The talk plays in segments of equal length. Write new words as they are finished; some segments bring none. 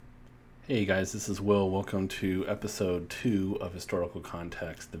Hey guys, this is Will. Welcome to episode 2 of Historical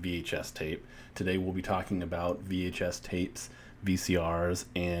Context, the VHS tape. Today we'll be talking about VHS tapes, VCRs,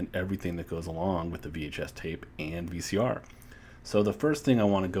 and everything that goes along with the VHS tape and VCR. So the first thing I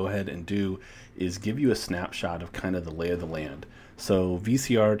want to go ahead and do is give you a snapshot of kind of the lay of the land. So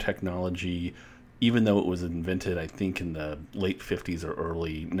VCR technology, even though it was invented, I think, in the late 50s or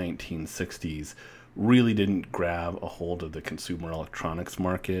early 1960s, really didn't grab a hold of the consumer electronics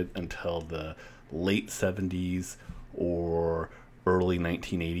market until the late 70s or early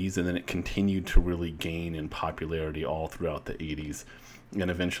 1980s, and then it continued to really gain in popularity all throughout the 80s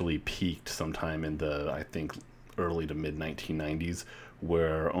and eventually peaked sometime in the, I think, early to mid 1990s,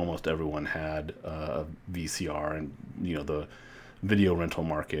 where almost everyone had a VCR, and the video rental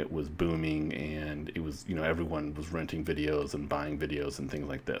market was booming, and it was, everyone was renting videos and buying videos and things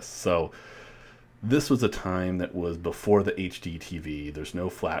like this. So this was a time that was before the HD TV. There's no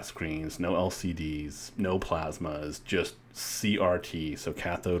flat screens, no LCDs, no plasmas, just CRT, so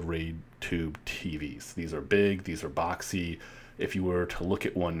cathode ray tube TVs. These are big, these are boxy. If you were to look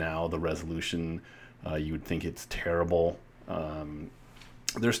at one now, the resolution, you would think it's terrible.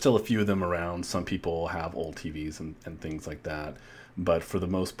 There's still a few of them around. Some people have old TVs and things like that. But for the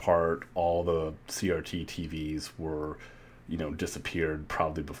most part, all the CRT TVs were disappeared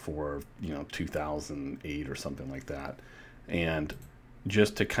probably before 2008 or something like that. And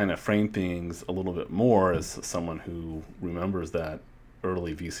just to kind of frame things a little bit more, as someone who remembers that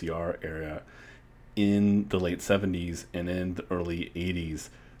early VCR era, in the late 70s and in the early 80s,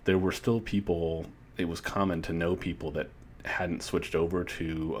 there were still people, it was common to know people that hadn't switched over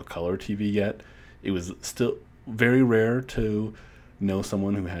to a color TV yet. It was still very rare to know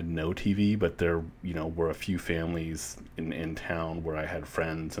someone who had no TV, but there, were a few families in town where I had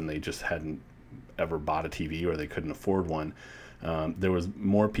friends and they just hadn't ever bought a TV or they couldn't afford one. There was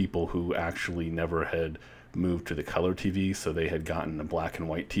more people who actually never had moved to the color TV, so they had gotten a black and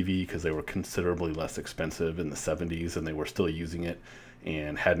white TV because they were considerably less expensive in the 70s and they were still using it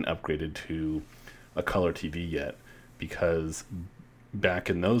and hadn't upgraded to a color TV yet, because back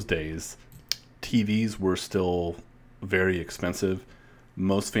in those days, TVs were still very expensive.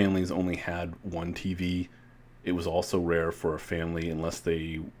 Most families only had one TV. It was also rare for a family, unless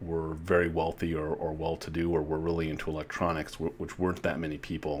they were very wealthy or well-to-do or were really into electronics, which weren't that many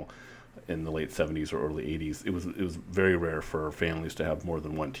people in the late 70s or early 80s. It was very rare for families to have more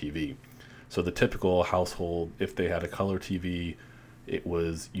than one TV. So the typical household, if they had a color TV, it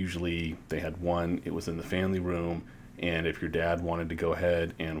was usually they had one. It was in the family room. And if your dad wanted to go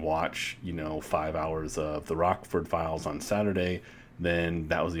ahead and watch, 5 hours of the Rockford Files on Saturday, then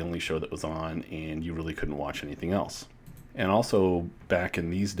that was the only show that was on, and you really couldn't watch anything else. And also, back in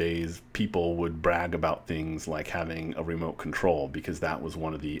these days, people would brag about things like having a remote control, because that was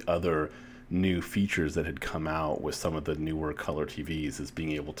one of the other new features that had come out with some of the newer color TVs, is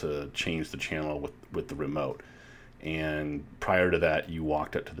being able to change the channel with the remote. And prior to that, you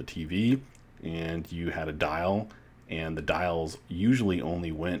walked up to the TV and you had a dial, and the dials usually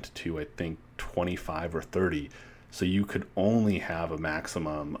only went to, I think, 25 or 30. So you could only have a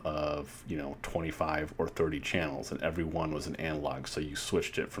maximum of, 25 or 30 channels, and every one was an analog. So you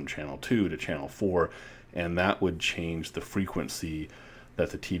switched it from channel 2 to channel 4, and that would change the frequency that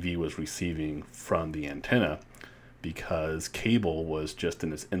the TV was receiving from the antenna, because cable was just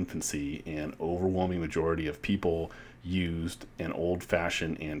in its infancy, and overwhelming majority of people used an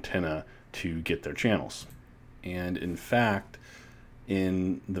old-fashioned antenna to get their channels. And in fact,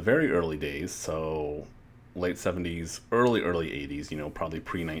 in the very early days, so late 70s, early 80s, probably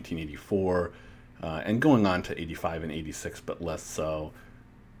pre-1984, and going on to 85 and 86, but less so,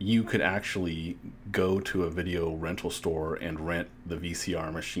 you could actually go to a video rental store and rent the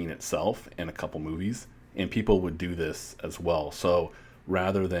VCR machine itself and a couple movies, and people would do this as well. So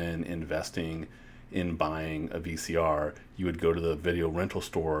rather than investing in buying a VCR, you would go to the video rental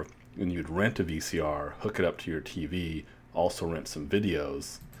store and you'd rent a VCR, hook it up to your TV, also rent some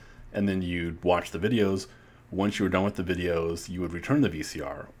videos, and then you'd watch the videos. Once you were done with the videos, you would return the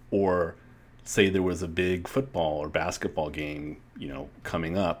VCR. Or say there was a big football or basketball game,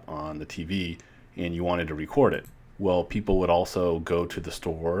 coming up on the TV, and you wanted to record it. Well, people would also go to the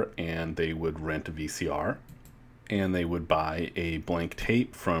store and they would rent a VCR, and they would buy a blank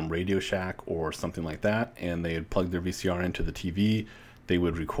tape from Radio Shack or something like that, and they would plug their VCR into the TV. They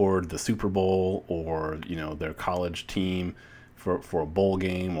would record the Super Bowl or, their college team for a bowl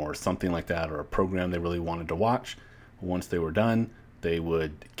game or something like that, or a program they really wanted to watch. Once they were done, they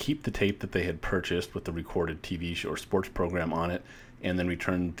would keep the tape that they had purchased with the recorded TV show or sports program on it, and then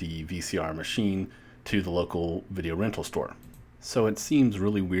return the VCR machine to the local video rental store. So it seems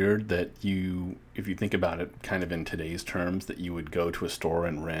really weird that if you think about it kind of in today's terms, that you would go to a store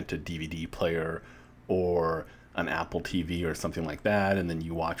and rent a DVD player or an Apple TV or something like that, and then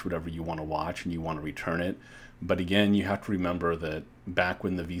you watch whatever you want to watch and you want to return it. But again, you have to remember that back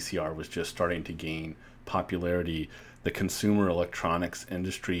when the VCR was just starting to gain popularity, the consumer electronics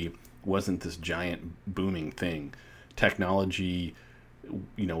industry wasn't this giant booming thing. Technology,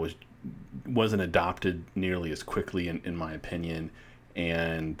 wasn't adopted nearly as quickly, in my opinion,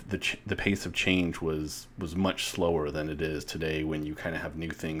 and the pace of change was much slower than it is today, when you kind of have new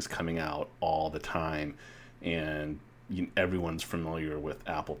things coming out all the time, and everyone's familiar with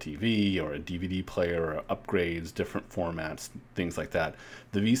Apple TV or a DVD player or upgrades, different formats, things like that.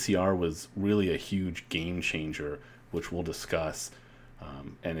 The VCR was really a huge game changer, which we'll discuss.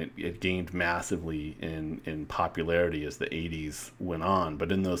 And it gained massively in popularity as the 80s went on.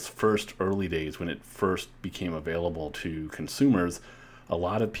 But in those first early days, when it first became available to consumers, a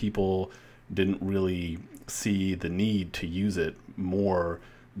lot of people didn't really see the need to use it more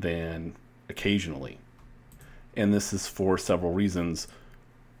than occasionally. And this is for several reasons.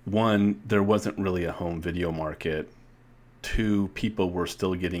 One, there wasn't really a home video market. Two, people were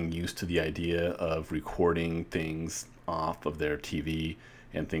still getting used to the idea of recording things off of their TV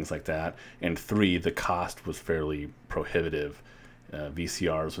and things like that. And three, the cost was fairly prohibitive.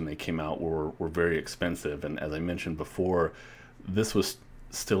 VCRs, when they came out, were very expensive. And as I mentioned before, this was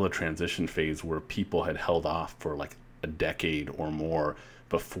still a transition phase where people had held off for like a decade or more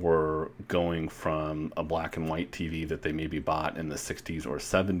before going from a black and white TV that they maybe bought in the 60s or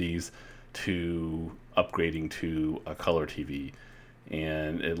 70s to upgrading to a color TV.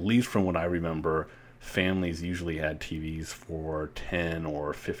 And at least from what I remember, families usually had TVs for 10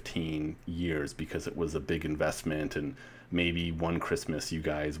 or 15 years because it was a big investment, and maybe one Christmas you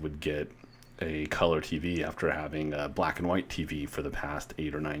guys would get a color TV after having a black and white TV for the past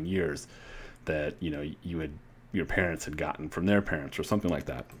 8 or 9 years that your parents had gotten from their parents or something like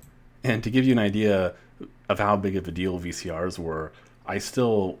that. And to give you an idea of how big of a deal VCRs were, I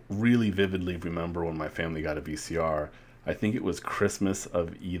still really vividly remember when my family got a VCR. I think it was Christmas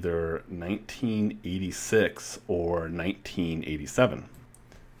of either 1986 or 1987.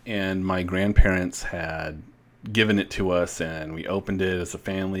 And my grandparents had given it to us, and we opened it as a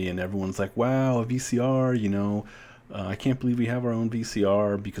family, and everyone's like, wow, a VCR, I can't believe we have our own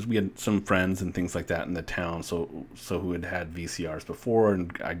VCR, because we had some friends and things like that in the town, so who had VCRs before,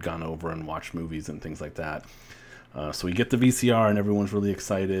 and I'd gone over and watched movies and things like that. So we get the VCR, and everyone's really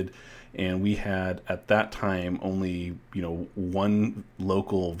excited. And we had, at that time, only, one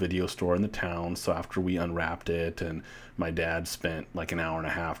local video store in the town. So after we unwrapped it, and my dad spent like an hour and a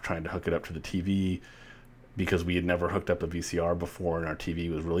half trying to hook it up to the TV, because we had never hooked up a VCR before, and our TV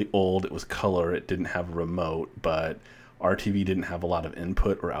was really old. It was color. It didn't have a remote, but our TV didn't have a lot of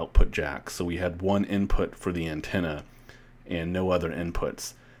input or output jacks. So we had one input for the antenna and no other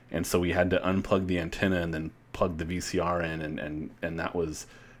inputs. And so we had to unplug the antenna and then plug the VCR in, and that was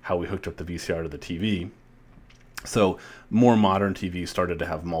how we hooked up the VCR to the TV. So more modern TVs started to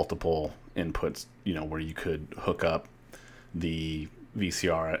have multiple inputs, where you could hook up the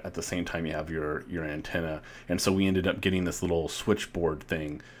VCR at the same time you have your antenna. And so we ended up getting this little switchboard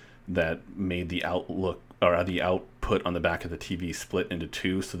thing that made the output on the back of the TV split into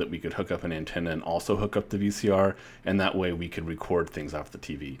two, so that we could hook up an antenna and also hook up the VCR, and that way we could record things off the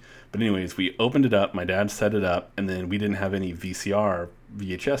TV. But anyways, we opened it up, my dad set it up, and then we didn't have any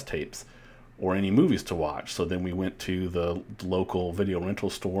VHS tapes or any movies to watch. So then we went to the local video rental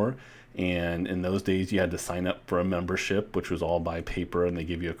store, and in those days you had to sign up for a membership, which was all by paper, and they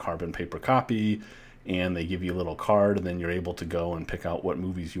give you a carbon paper copy, and they give you a little card, and then you're able to go and pick out what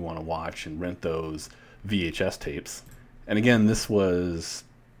movies you want to watch and rent those VHS tapes. And again, this was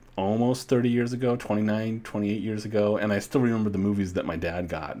almost 30 years ago, 29, 28 years ago, and I still remember the movies that my dad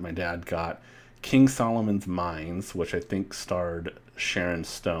got. My dad got King Solomon's Mines, which I think starred Sharon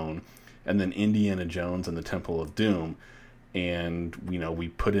Stone, and then Indiana Jones and the Temple of Doom. And we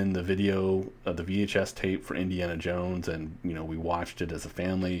put in the video of the VHS tape for Indiana Jones, and we watched it as a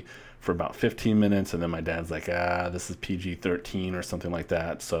family for about 15 minutes, and then my dad's like, this is PG-13 or something like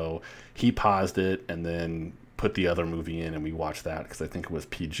that, so he paused it and then put the other movie in, and we watched that because I think it was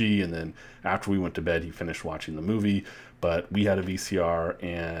PG. And then after we went to bed, he finished watching the movie. But we had a VCR,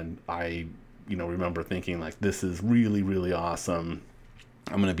 and I remember thinking, like, this is really, really awesome.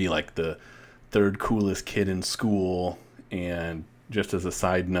 I'm gonna be like the third coolest kid in school. And just as a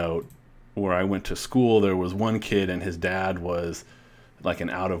side note, where I went to school, there was one kid, and his dad was like an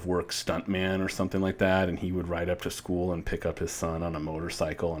out-of-work stuntman or something like that, and he would ride up to school and pick up his son on a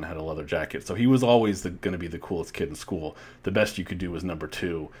motorcycle and had a leather jacket. So he was always going to be the coolest kid in school. The best you could do was number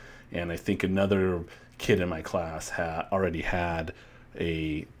 2. And I think another kid in my class already had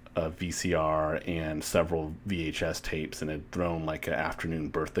a VCR and several VHS tapes, and had thrown like an afternoon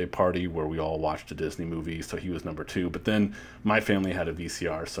birthday party where we all watched a Disney movie. So he was number 2. But then my family had a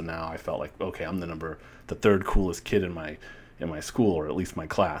VCR, so now I felt like, okay, I'm the third coolest kid in my school, or at least my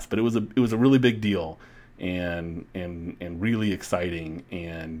class. But it was a really big deal, and really exciting,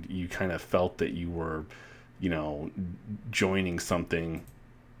 and you kind of felt that you were, joining something,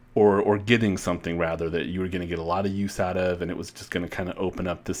 or getting something rather, that you were going to get a lot of use out of, and it was just going to kind of open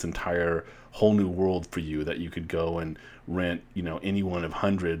up this entire whole new world for you, that you could go and rent, any one of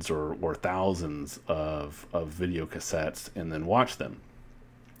hundreds or thousands of video cassettes and then watch them.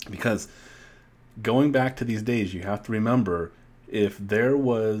 Because going back to these days, you have to remember, if there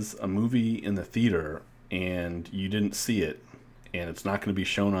was a movie in the theater and you didn't see it, and it's not going to be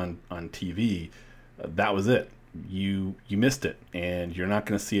shown on TV, that was it. You missed it, and you're not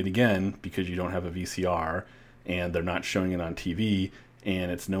going to see it again because you don't have a VCR, and they're not showing it on TV,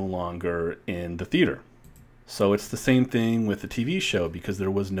 and it's no longer in the theater. So it's the same thing with the TV show, because there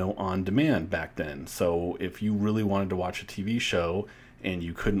was no on-demand back then. So if you really wanted to watch a TV show and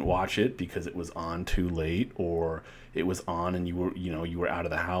you couldn't watch it because it was on too late, or it was on and you were out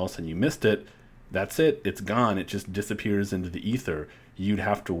of the house and you missed it, that's it. It's gone. It just disappears into the ether. You'd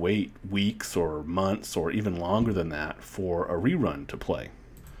have to wait weeks or months or even longer than that for a rerun to play.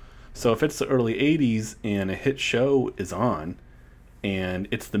 So if it's the early 80s and a hit show is on, and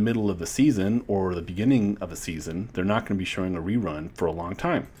it's the middle of the season or the beginning of a season, they're not going to be showing a rerun for a long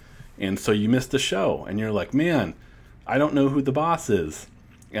time. And so you miss the show, and you're like, man, I don't know who the boss is.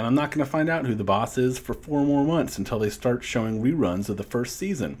 And I'm not going to find out who the boss is for 4 more months until they start showing reruns of the first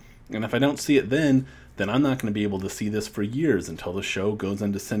season. And if I don't see it then I'm not going to be able to see this for years until the show goes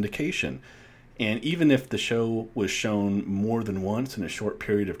into syndication. And even if the show was shown more than once in a short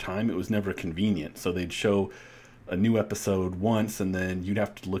period of time, it was never convenient. So they'd show a new episode once, and then you'd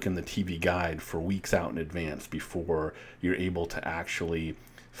have to look in the TV guide for weeks out in advance before you're able to actually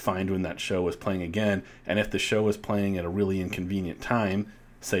find when that show is playing again. And if the show is playing at a really inconvenient time,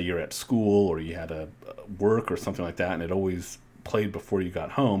 say you're at school or you had a work or something like that, and it always played before you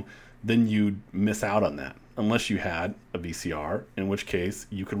got home, then you'd miss out on that, unless you had a VCR, in which case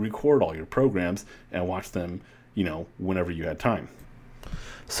you could record all your programs and watch them, whenever you had time.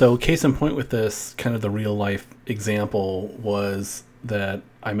 So case in point with this, kind of the real life example was that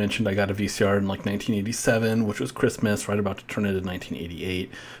I mentioned I got a VCR in like 1987, which was Christmas, right about to turn into 1988.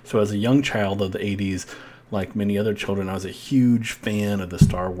 So as a young child of the 80s, like many other children, I was a huge fan of the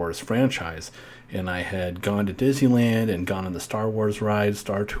Star Wars franchise. And I had gone to Disneyland and gone on the Star Wars rides,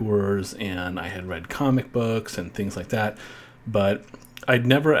 Star Tours, and I had read comic books and things like that. But I'd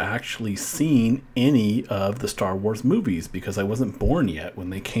never actually seen any of the Star Wars movies because I wasn't born yet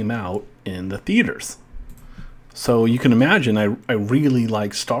when they came out in the theaters. So you can imagine I really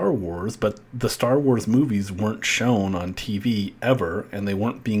like Star Wars, but the Star Wars movies weren't shown on TV ever, and they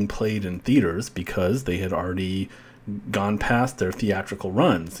weren't being played in theaters because they had already gone past their theatrical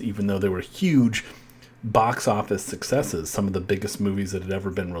runs, even though they were huge box office successes, some of the biggest movies that had ever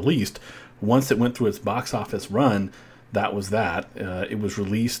been released. Once it went through its box office run, that was that. It was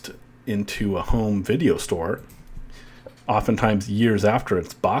released into a home video store, oftentimes years after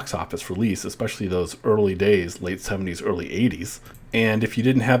its box office release, especially those early days, late 70s, early 80s. And if you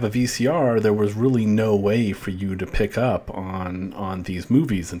didn't have a VCR, there was really no way for you to pick up on these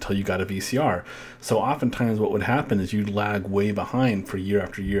movies until you got a VCR. So oftentimes what would happen is you'd lag way behind for year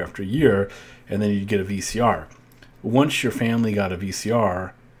after year after year, and then you'd get a VCR. Once your family got a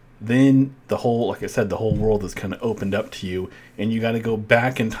VCR, then the whole world is kind of opened up to you, and you got to go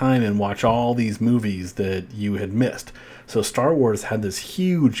back in time and watch all these movies that you had missed. So Star Wars had this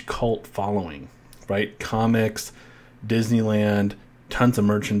huge cult following, right? Comics, Disneyland, tons of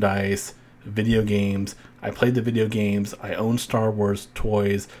merchandise, video games. I played the video games. I owned Star Wars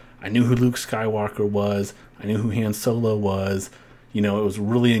toys. I knew who Luke Skywalker was. I knew who Han Solo was. It was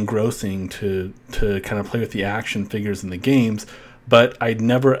really engrossing to kind of play with the action figures in the games, but I'd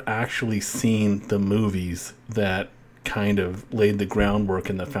never actually seen the movies that kind of laid the groundwork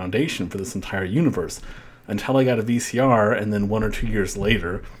and the foundation for this entire universe until I got a VCR, and then 1 or 2 years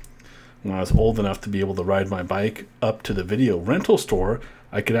later, when I was old enough to be able to ride my bike up to the video rental store,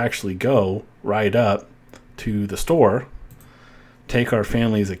 I could actually go ride up to the store, take our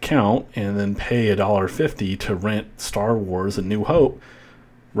family's account, and then pay $1.50 to rent Star Wars: A New Hope,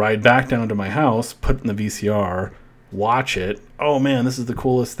 ride back down to my house, put in the VCR, watch it. Oh man, this is the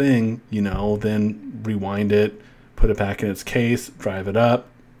coolest thing, then rewind it, put it back in its case, drive it up.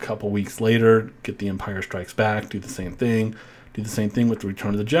 A couple weeks later, get The Empire Strikes Back, do the same thing with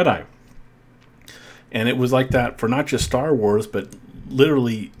Return of the Jedi. And it was like that for not just Star Wars, but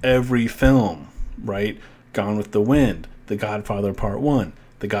literally every film, right? Gone with the Wind, The Godfather Part 1,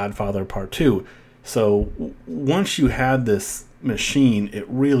 The Godfather Part 2. So once you had this machine, it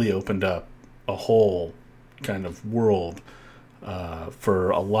really opened up a whole kind of world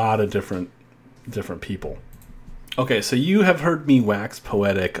for a lot of different people. Okay, so you have heard me wax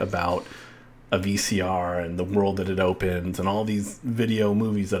poetic about a VCR and the world that it opens and all these video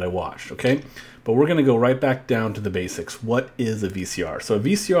movies that I watched, okay? But we're going to go right back down to the basics. What is a VCR? So a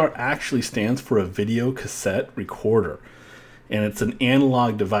VCR actually stands for a video cassette recorder. And it's an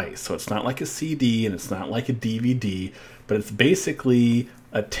analog device. So it's not like a CD and it's not like a DVD, but it's basically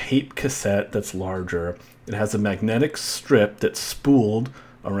a tape cassette that's larger. It has a magnetic strip that's spooled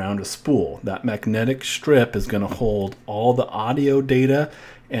around a spool. That magnetic strip is going to hold all the audio data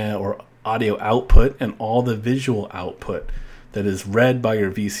or audio output and all the visual output that is read by your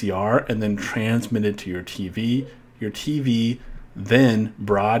VCR and then transmitted to your TV. Your TV then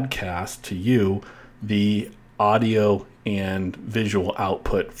broadcasts to you the audio and visual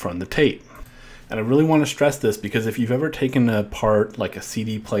output from the tape. And I really want to stress this because if you've ever taken apart like a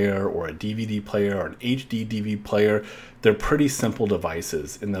CD player or a DVD player or an HD DVD player, they're pretty simple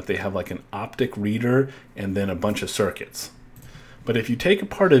devices in that they have like an optic reader and then a bunch of circuits. But if you take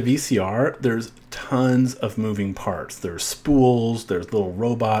apart a VCR, there's tons of moving parts. There's spools, there's little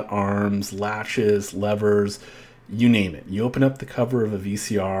robot arms, latches, levers, you name it. You open up the cover of a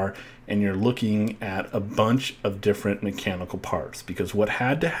VCR and you're looking at a bunch of different mechanical parts. Because what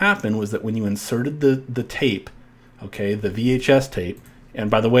had to happen was that when you inserted the tape, okay, the VHS tape,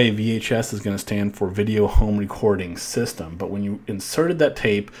 and by the way, VHS is going to stand for Video Home Recording System. But when you inserted that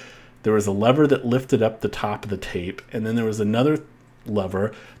tape, there was a lever that lifted up the top of the tape, and then there was another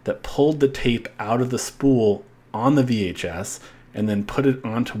lever that pulled the tape out of the spool on the VHS and then put it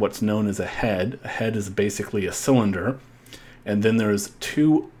onto what's known as a head. A head is basically a cylinder. And then there's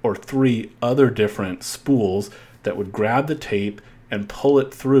 2 or 3 other different spools that would grab the tape and pull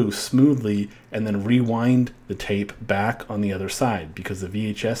it through smoothly and then rewind the tape back on the other side because the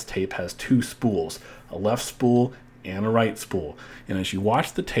VHS tape has 2 spools, a left spool and a right spool. And as you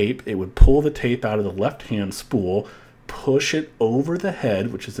watch the tape, it would pull the tape out of the left-hand spool, push it over the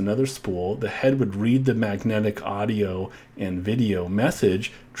head, which is another spool. The head would read the magnetic audio and video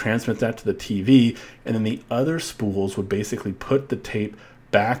message, transmit that to the TV, and then the other spools would basically put the tape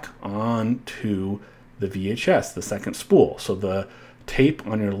back onto the VHS, the second spool. So the tape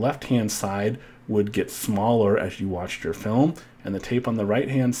on your left-hand side would get smaller as you watched your film, and the tape on the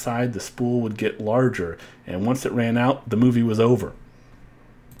right-hand side, the spool would get larger. And once it ran out, the movie was over.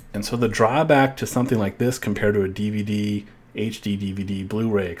 And so the drawback to something like this compared to a DVD, HD DVD,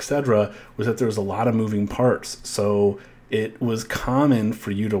 Blu-ray, etc., was that there was a lot of moving parts. So it was common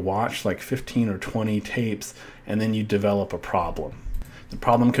for you to watch like 15 or 20 tapes and then you develop a problem. The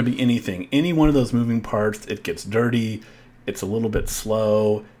problem could be anything. Any one of those moving parts, it gets dirty, it's a little bit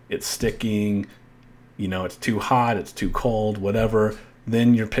slow, it's sticking, it's too hot, it's too cold, whatever.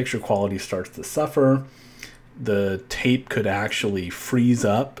 Then your picture quality starts to suffer. The tape could actually freeze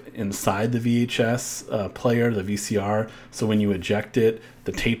up inside the VHS player, the VCR. So when you eject it,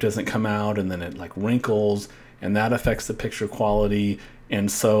 the tape doesn't come out and then it like wrinkles and that affects the picture quality.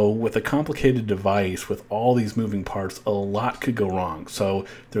 And so with a complicated device with all these moving parts, a lot could go wrong. So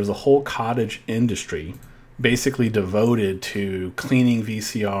there's a whole cottage industry basically devoted to cleaning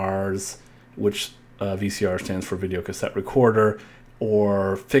VCRs, which VCR stands for video cassette recorder,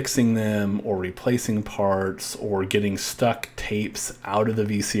 or fixing them, or replacing parts, or getting stuck tapes out of the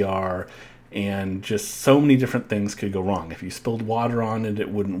VCR, and just so many different things could go wrong. If you spilled water on it, it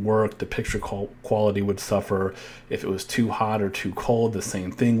wouldn't work. The picture quality would suffer. If it was too hot or too cold, the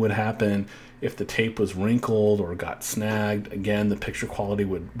same thing would happen. If the tape was wrinkled or got snagged, again, the picture quality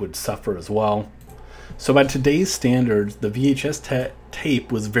would suffer as well. So by today's standards, the VHS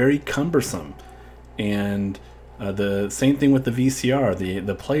tape was very cumbersome, and the same thing with the VCR.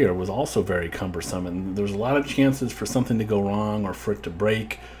 The player was also very cumbersome, and there was a lot of chances for something to go wrong or for it to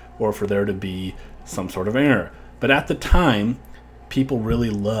break or for there to be some sort of error. But at the time, people really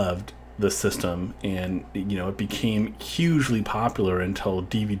loved the system, and it became hugely popular until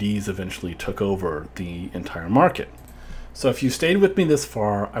DVDs eventually took over the entire market. So if you stayed with me this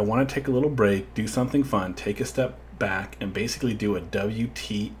far, I want to take a little break, do something fun, take a step back, and basically do a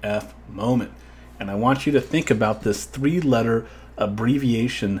WTF moment. And I want you to think about this 3-letter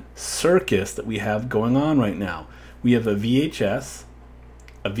abbreviation circus that we have going on right now. We have a VHS,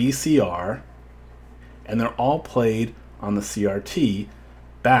 a VCR, and they're all played on the CRT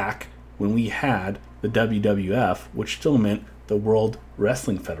back when we had the WWF, which still meant the World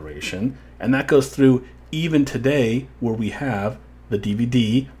Wrestling Federation, and that goes through even today where we have the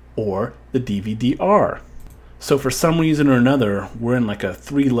DVD or the DVD-R. So for some reason or another, we're in like a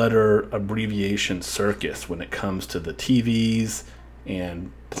 3-letter abbreviation circus when it comes to the TVs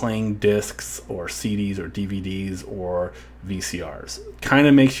and playing discs or CDs or DVDs or VCRs. Kind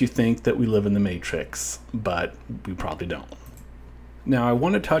of makes you think that we live in the Matrix, but we probably don't. Now I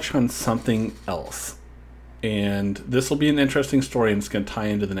want to touch on something else, and this will be an interesting story and it's going to tie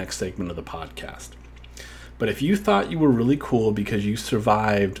into the next segment of the podcast. But if you thought you were really cool because you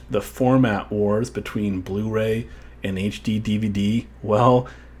survived the format wars between Blu-ray and HD DVD, well,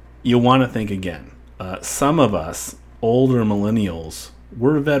 you'll want to think again. Some of us, older millennials,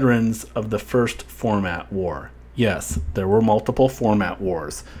 were veterans of the first format war. Yes, there were multiple format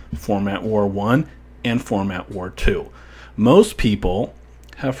wars. Format War 1 and Format War 2. Most people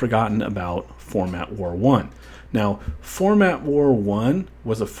have forgotten about Format War 1. Now, Format War 1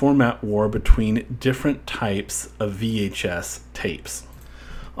 was a format war between different types of VHS tapes.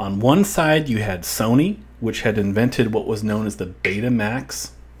 On one side, you had Sony, which had invented what was known as the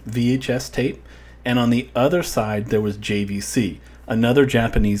Betamax VHS tape, and on the other side, there was JVC, another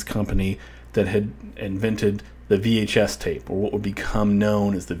Japanese company that had invented the VHS tape, or what would become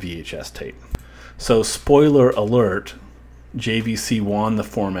known as the VHS tape. So, spoiler alert, JVC won the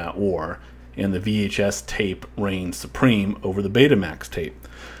format war, and the VHS tape reigned supreme over the Betamax tape.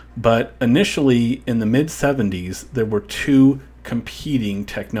 But initially, in the mid-70s, there were two competing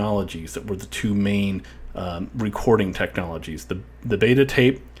technologies that were the two main recording technologies. The Beta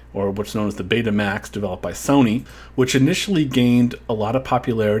tape, or what's known as the Betamax, developed by Sony, which initially gained a lot of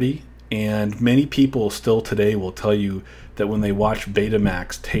popularity, and many people still today will tell you that when they watch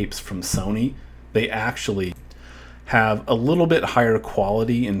Betamax tapes from Sony, they actually have a little bit higher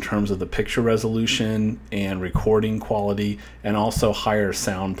quality in terms of the picture resolution and recording quality, and also higher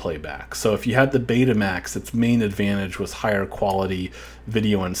sound playback. So if you had the Betamax, its main advantage was higher quality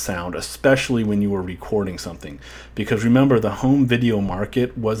video and sound, especially when you were recording something. Because remember, the home video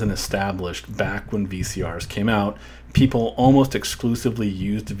market wasn't established back when VCRs came out. People almost exclusively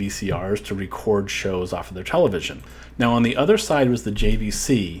used VCRs to record shows off of their television. Now on the other side was the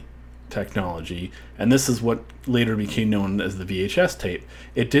JVC technology, and this is what later became known as the VHS tape.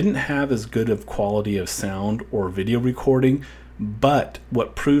 It didn't have as good of quality of sound or video recording, but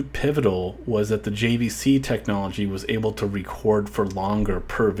what proved pivotal was that the JVC technology was able to record for longer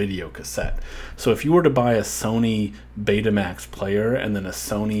per video cassette. So if you were to buy a Sony Betamax player and then a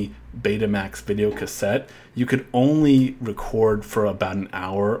Sony Betamax video cassette, you could only record for about an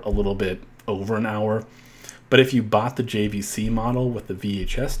hour, a little bit over an hour. But if you bought the JVC model with the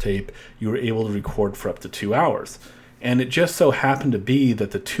VHS tape, you were able to record for up to 2 hours. And it just so happened to be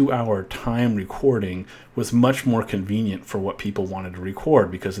that the 2-hour time recording was much more convenient for what people wanted to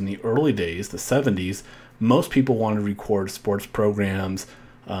record, because in the early days, the 70s, most people wanted to record sports programs,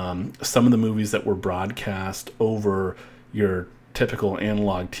 some of the movies that were broadcast over your typical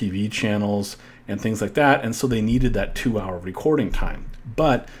analog TV channels and things like that, and so they needed that 2-hour recording time.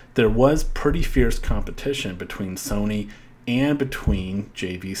 But there was pretty fierce competition between Sony and between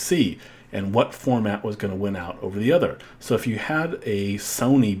JVC, and what format was going to win out over the other. So if you had a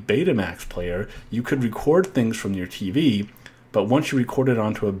Sony Betamax player, you could record things from your TV, but once you recorded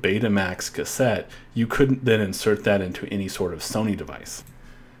onto a Betamax cassette, you couldn't then insert that into any sort of Sony device.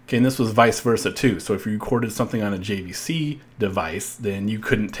 Okay, and this was vice versa too. So if you recorded something on a JVC device, then you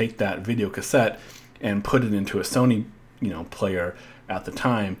couldn't take that video cassette and put it into a Sony, player at the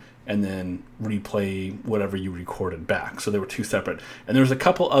time and then replay whatever you recorded back. So they were two separate. And there was a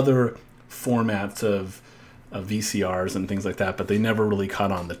couple other formats of VCRs and things like that, but they never really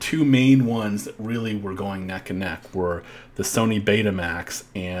caught on. The two main ones that really were going neck and neck were the Sony Betamax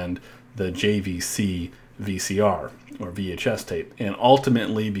and the JVC VCR or VHS tape. And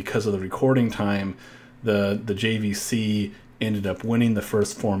ultimately, because of the recording time, the JVC ended up winning the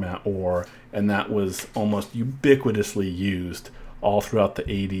first format war, and that was almost ubiquitously used all throughout the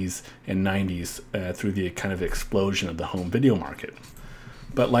 80s and 90s through the kind of explosion of the home video market.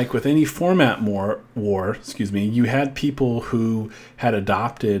 But like with any format war, you had people who had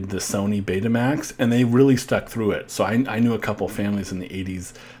adopted the Sony Betamax, and they really stuck through it. So I knew a couple families in the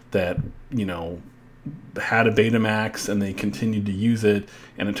 80s that, had a Betamax and they continued to use it,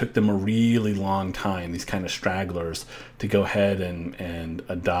 and it took them a really long time, these kind of stragglers, to go ahead and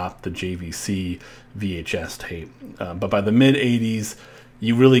adopt the JVC VHS tape. But by the mid 80s,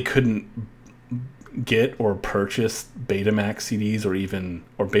 you really couldn't get or purchase Betamax CDs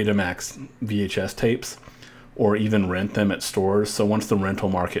or Betamax VHS tapes, or even rent them at stores. So once the rental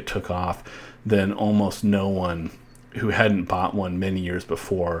market took off, then almost no one who hadn't bought one many years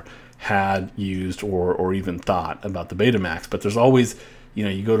before had used or even thought about the Betamax. But there's always,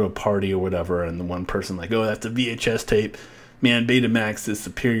 you go to a party or whatever, and the one person like, oh, that's a VHS tape. Man, Betamax is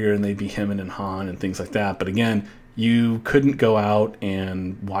superior, and they'd be hemming and hawing and things like that. But again, you couldn't go out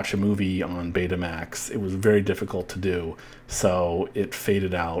and watch a movie on Betamax. It was very difficult to do, so it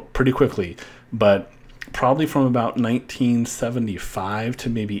faded out pretty quickly. But probably from about 1975 to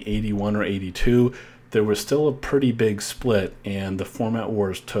maybe 81 or 82, there was still a pretty big split, and the format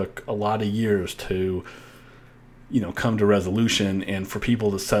wars took a lot of years to, come to resolution and for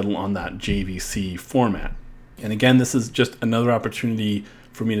people to settle on that JVC format. And again, this is just another opportunity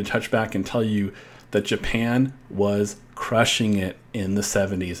for me to touch back and tell you that Japan was crushing it in the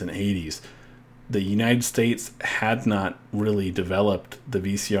 70s and 80s. The United States had not really developed the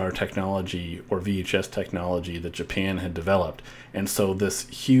VCR technology or VHS technology that Japan had developed. And so this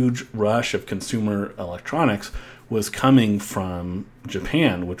huge rush of consumer electronics was coming from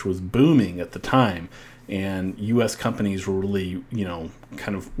Japan, which was booming at the time. And U.S. companies were really,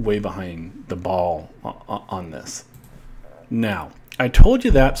 kind of way behind the ball on this. Now, I told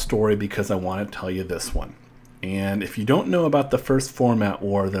you that story because I want to tell you this one. And if you don't know about the first format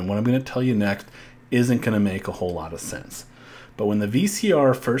war, then what I'm going to tell you next isn't going to make a whole lot of sense. But when the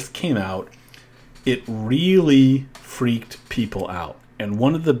VCR first came out, it really freaked people out. And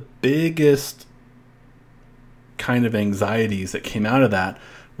one of the biggest kind of anxieties that came out of that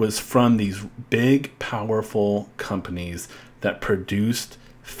was from these big, powerful companies that produced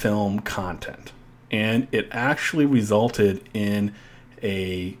film content. And it actually resulted in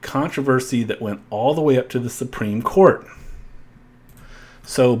a controversy that went all the way up to the Supreme Court.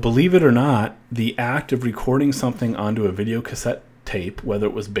 So believe it or not, the act of recording something onto a video cassette tape, whether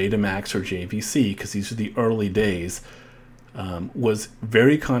it was Betamax or JVC, because these are the early days, was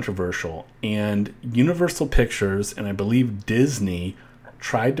very controversial. And Universal Pictures, and I believe Disney,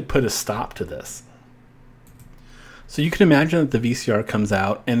 tried to put a stop to this. So you can imagine that the VCR comes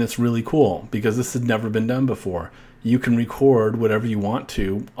out, and it's really cool because this had never been done before. You can record whatever you want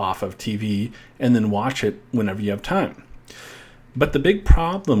to off of TV and then watch it whenever you have time. But the big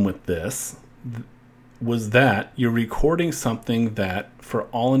problem with this was that you're recording something that, for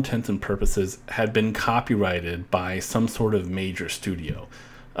all intents and purposes, had been copyrighted by some sort of major studio.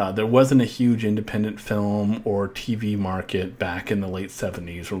 There wasn't a huge independent film or TV market back in the late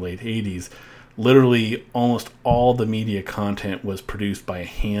 70s or late 80s. Literally, almost all the media content was produced by a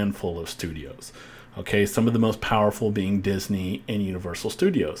handful of studios. Okay, some of the most powerful being Disney and Universal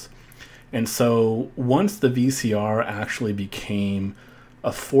Studios. And so once the VCR actually became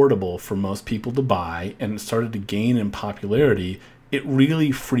affordable for most people to buy and it started to gain in popularity, it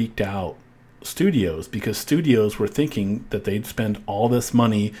really freaked out studios, because studios were thinking that they'd spend all this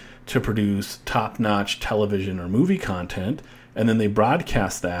money to produce top-notch television or movie content, and then they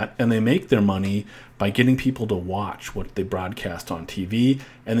broadcast that, and they make their money by getting people to watch what they broadcast on TV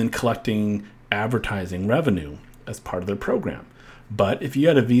and then collecting advertising revenue as part of their program. But if you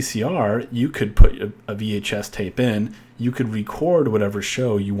had a VCR, you could put a VHS tape in, you could record whatever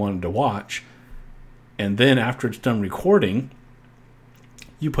show you wanted to watch, and then after it's done recording,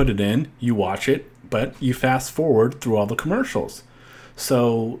 you put it in, you watch it, but you fast forward through all the commercials.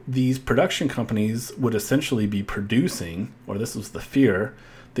 So these production companies would essentially be producing, or this was the fear,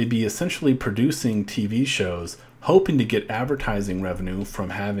 they'd be essentially producing TV shows hoping to get advertising revenue from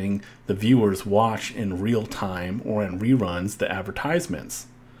having the viewers watch in real time or in reruns the advertisements.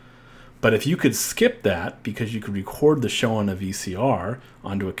 But if you could skip that because you could record the show on a VCR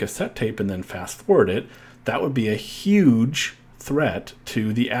onto a cassette tape and then fast forward it, that would be a huge threat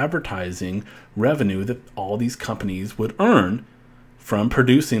to the advertising revenue that all these companies would earn from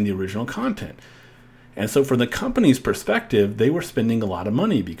producing the original content. And so from the company's perspective, they were spending a lot of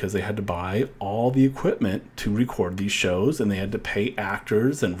money because they had to buy all the equipment to record these shows, and they had to pay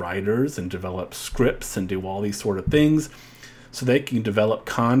actors and writers and develop scripts and do all these sort of things so they can develop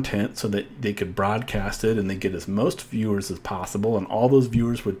content so that they could broadcast it and they get as most viewers as possible, and all those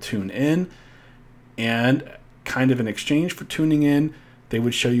viewers would tune in, and kind of in exchange for tuning in, they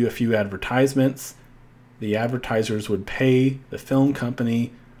would show you a few advertisements. The advertisers would pay the film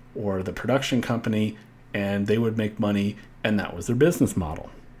company or the production company, and they would make money, and that was their business model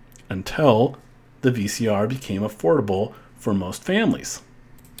until the VCR became affordable for most families.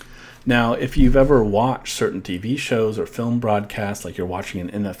 Now, if you've ever watched certain TV shows or film broadcasts, like you're watching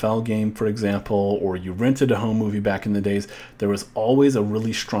an NFL game, for example, or you rented a home movie back in the days, there was always a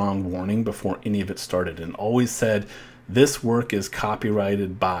really strong warning before any of it started, and always said, this work is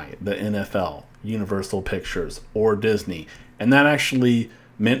copyrighted by the NFL, Universal Pictures, or Disney. And that actually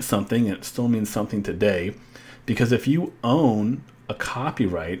meant something, and it still means something today, because if you own a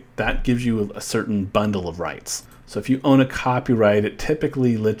copyright, that gives you a certain bundle of rights. So if you own a copyright, it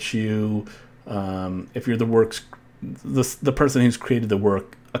typically lets you, if you're the person who's created the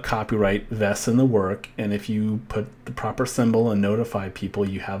work, a copyright vests in the work, and if you put the proper symbol and notify people,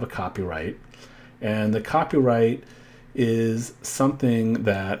 you have a copyright. And the copyright is something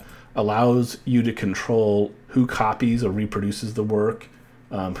that allows you to control who copies or reproduces the work,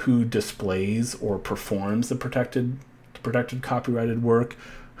 who displays or performs the protected copyrighted work,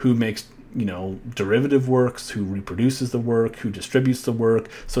 who makes derivative works, who reproduces the work, who distributes the work.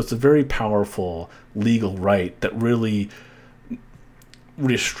 So it's a very powerful legal right that really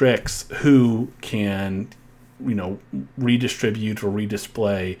restricts who can, redistribute or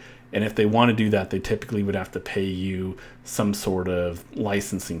redisplay. And if they want to do that, they typically would have to pay you some sort of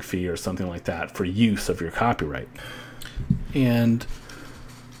licensing fee or something like that for use of your copyright. And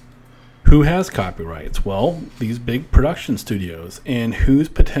who has copyrights? Well, these big production studios. And who's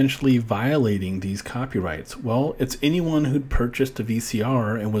potentially violating these copyrights? Well, it's anyone who'd purchased a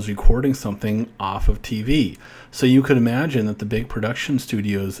VCR and was recording something off of TV. So you could imagine that the big production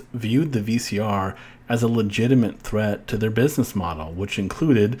studios viewed the VCR as a legitimate threat to their business model, which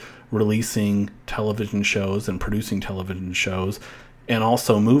included releasing television shows and producing television shows and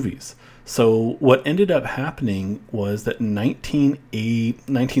also movies. So what ended up happening was that in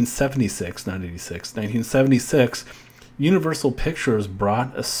 1976, Universal Pictures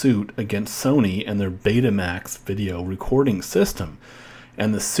brought a suit against Sony and their Betamax video recording system.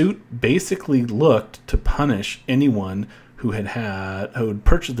 And the suit basically looked to punish anyone who had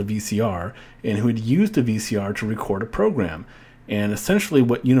purchased the VCR and who had used the VCR to record a program. And essentially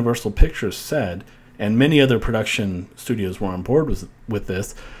what Universal Pictures said, and many other production studios were on board with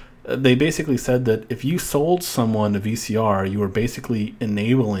this, they basically said that if you sold someone a VCR, you were basically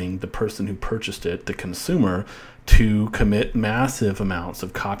enabling the person who purchased it, the consumer, to commit massive amounts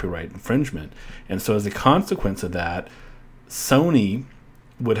of copyright infringement. And so as a consequence of that, Sony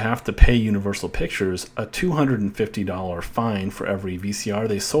would have to pay Universal Pictures a $250 fine for every VCR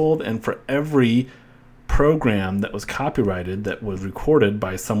they sold and for every program that was copyrighted that was recorded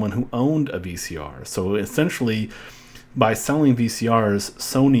by someone who owned a VCR. So essentially, by selling VCRs,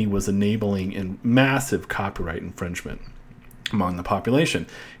 Sony was enabling a massive copyright infringement among the population.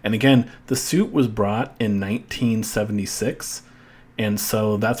 And again, the suit was brought in 1976, and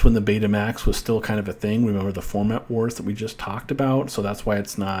so that's when the Betamax was still kind of a thing. Remember the format wars that we just talked about? So that's why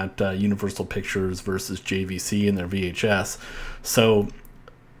it's not Universal Pictures versus JVC and their VHS. So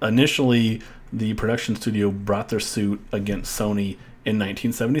initially, the production studio brought their suit against Sony in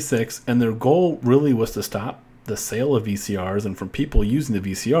 1976, and their goal really was to stop the sale of VCRs and from people using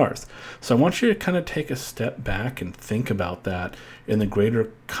the VCRs. So I want you to kind of take a step back and think about that in the greater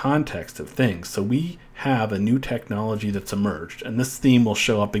context of things. So we have a new technology that's emerged, and this theme will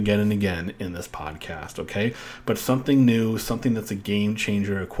show up again and again in this podcast, okay? But something new, something that's a game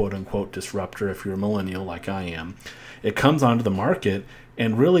changer, a quote-unquote disruptor if you're a millennial like I am. It comes onto the market,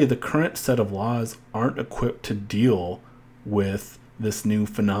 and really the current set of laws aren't equipped to deal with this new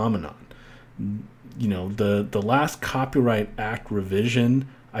phenomenon. The last Copyright Act revision,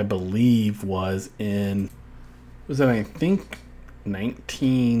 I believe, was I think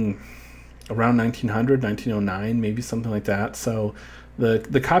around 1900, 1909, maybe something like that. So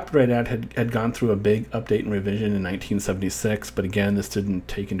the Copyright Act had gone through a big update and revision in 1976, but again, this didn't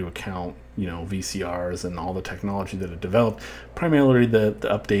take into account, VCRs and all the technology that had developed. Primarily, the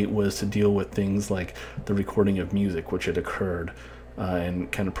update was to deal with things like the recording of music, which had occurred and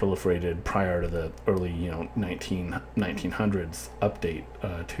kind of proliferated prior to the early, 1900s update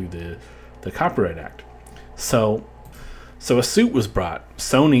to the Copyright Act. So a suit was brought.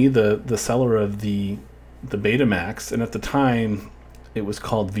 Sony, the seller of the Betamax, and at the time it was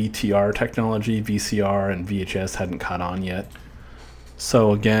called VTR technology. VCR and VHS hadn't caught on yet.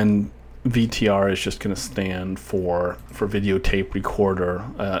 So again, VTR is just going to stand for videotape recorder.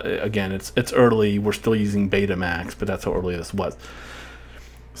 Again, it's early. We're still using Betamax, but that's how early this was.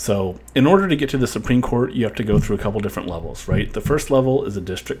 So in order to get to the Supreme Court, you have to go through a couple different levels, right? The first level is a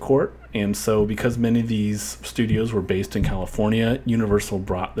district court. And so because many of these studios were based in California, Universal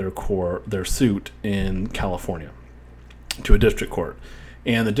brought their suit in California to a district court.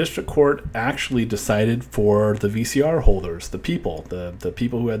 And the district court actually decided for the VCR holders, the people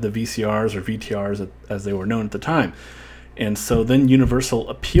who had the VCRs or VTRs as they were known at the time. And so then Universal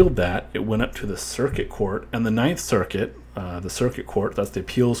appealed that. It went up to the circuit court, and the Ninth Circuit, the circuit court, that's the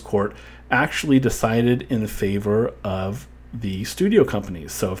appeals court, actually decided in favor of the studio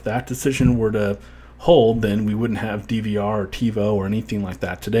companies. So if that decision were to hold, then we wouldn't have DVR or TiVo or anything like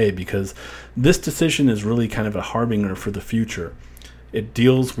that today, because this decision is really kind of a harbinger for the future. It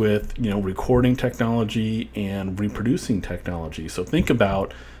deals with, recording technology and reproducing technology. So think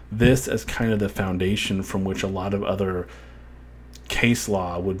about this as kind of the foundation from which a lot of other case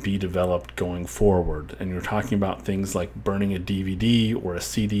law would be developed going forward. And you're talking about things like burning a DVD or a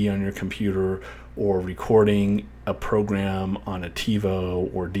CD on your computer, or recording a program on a TiVo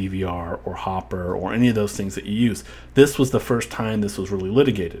or DVR or Hopper or any of those things that you use. This was the first time this was really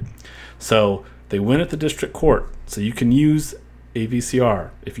litigated. So they went at the district court. So you can use a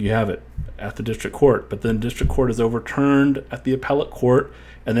VCR if you have it at the district court, but then district court is overturned at the appellate court,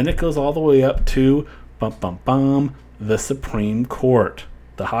 and then it goes all the way up to the Supreme Court,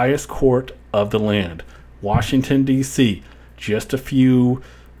 the highest court of the land, Washington, D.C., just a few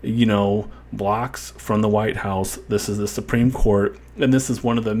blocks from the White House. This is the Supreme Court, and this is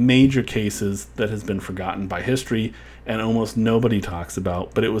one of the major cases that has been forgotten by history and almost nobody talks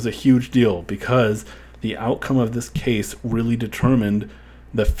about, but it was a huge deal because the outcome of this case really determined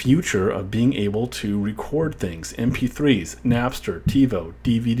the future of being able to record things. MP3s, Napster, TiVo,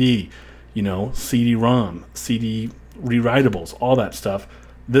 DVD, CD-ROM, CD rewritables, all that stuff.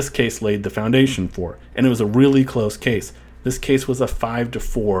 This case laid the foundation for. And it was a really close case. This case was a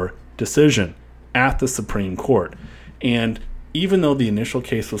 5-4 decision at the Supreme Court. And even though the initial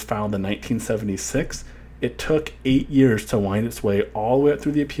case was filed in 1976, it took 8 years to wind its way all the way up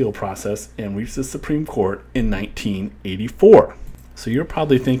through the appeal process and reach the Supreme Court in 1984. So you're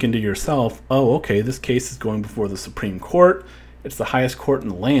probably thinking to yourself, oh, okay, this case is going before the Supreme Court. It's the highest court in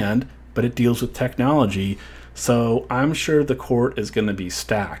the land, but it deals with technology. So I'm sure the court is going to be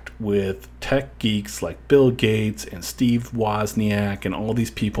stacked with tech geeks like Bill Gates and Steve Wozniak and all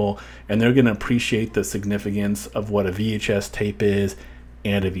these people, and they're going to appreciate the significance of what a VHS tape is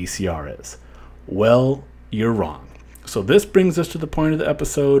and a VCR is. Well, you're wrong. So this brings us to the point of the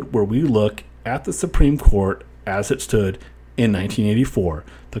episode where we look at the Supreme Court as it stood in 1984,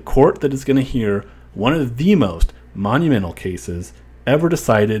 the court that is going to hear one of the most monumental cases ever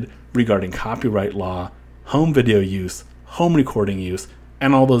decided regarding copyright law, home video use, home recording use,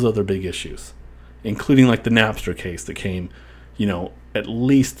 and all those other big issues, including like the Napster case that came, at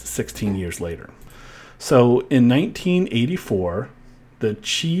least 16 years later. So in 1984, the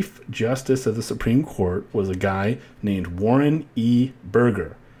Chief Justice of the Supreme Court was a guy named Warren E.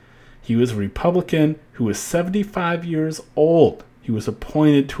 Burger. He was a Republican who was 75 years old. He was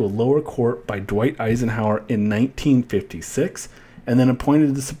appointed to a lower court by Dwight Eisenhower in 1956, and then appointed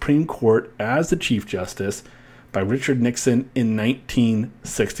to the Supreme Court as the Chief Justice by Richard Nixon in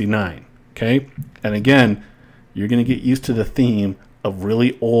 1969. Okay? And again, you're going to get used to the theme of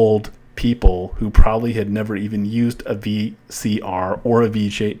really old people who probably had never even used a VCR or a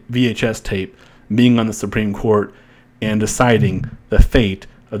VHS tape being on the Supreme Court and deciding the fate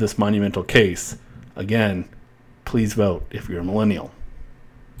of this monumental case. Again, please vote if you're a millennial.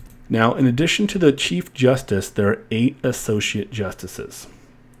 Now, in addition to the Chief Justice, there are 8 Associate Justices.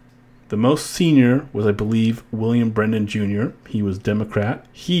 The most senior was, I believe, William Brennan Jr. He was Democrat.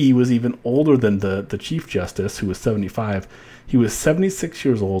 He was even older than the Chief Justice, who was 75. He was 76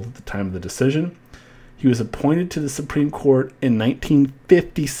 years old at the time of the decision. He was appointed to the Supreme Court in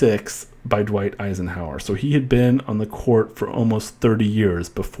 1956 by Dwight Eisenhower. So he had been on the court for almost 30 years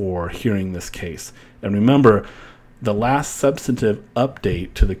before hearing this case. And remember, the last substantive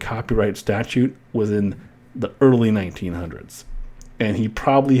update to the copyright statute was in the early 1900s. And he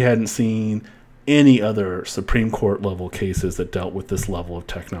probably hadn't seen any other Supreme Court level cases that dealt with this level of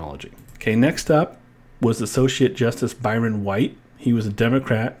technology. Okay, next up was Associate Justice Byron White. He was a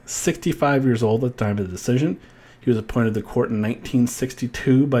Democrat, 65 years old at the time of the decision. He was appointed to the court in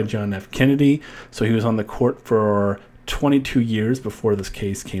 1962 by John F. Kennedy. So he was on the court for 22 years before this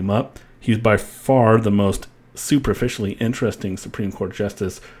case came up. He was by far the most superficially interesting Supreme Court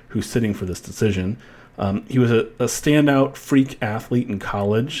justice who's sitting for this decision. He was a standout freak athlete in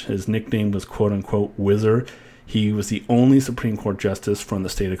college. His nickname was quote-unquote Whizzer. He was the only Supreme Court justice from the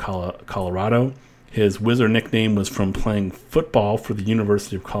state of Colorado. His Whizzer nickname was from playing football for the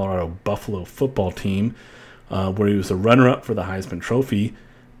University of Colorado Buffalo football team, where he was a runner-up for the Heisman Trophy.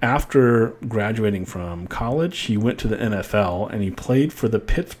 After graduating from college, he went to the NFL, and he played for the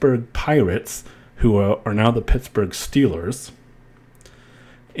Pittsburgh Pirates, who are now the Pittsburgh Steelers.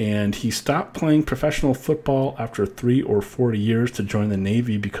 And he stopped playing professional football after 3 or 4 years to join the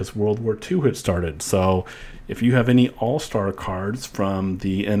Navy because World War II had started. So if you have any all-star cards from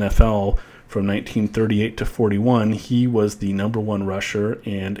the NFL from 1938 to 41, he was the number one rusher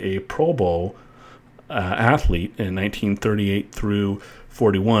and a Pro Bowl athlete in 1938 through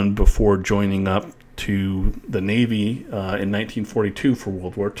 41 before joining up to the Navy in 1942 for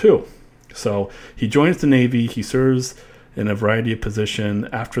World War II. So he joins the Navy. He serves in a variety of positions.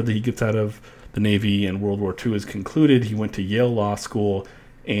 After he gets out of the Navy and World War II is concluded, he went to Yale Law School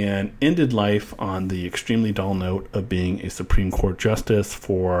and ended life on the extremely dull note of being a Supreme Court justice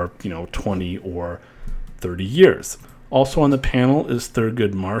for 20 or 30 years. Also on the panel is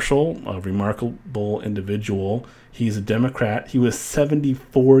Thurgood Marshall, a remarkable individual. He's a Democrat. He was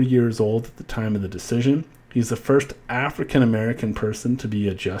 74 years old at the time of the decision. He's the first African-American person to be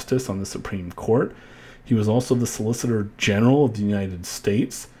a justice on the Supreme Court. He was also the Solicitor General of the United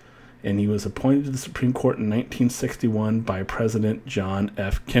States, and he was appointed to the Supreme Court in 1961 by President John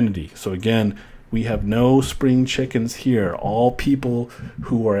F. Kennedy. So again, we have no spring chickens here. All people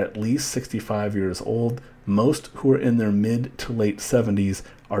who are at least 65 years old, most who are in their mid to late 70s,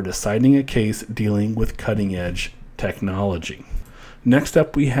 are deciding a case dealing with cutting-edge technology. Next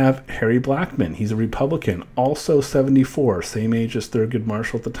up, we have Harry Blackmun. He's a Republican, also 74, same age as Thurgood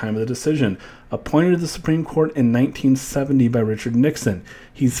Marshall at the time of the decision, appointed to the Supreme Court in 1970 by Richard Nixon.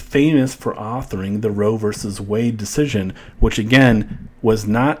 He's famous for authoring the Roe versus Wade decision, which again was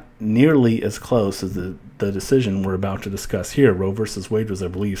not nearly as close as the decision we're about to discuss here. Roe versus Wade was, I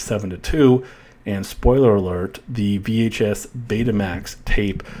believe, 7-2. And spoiler alert, the VHS Betamax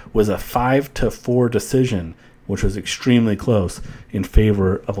tape was a 5-4 decision, which was extremely close in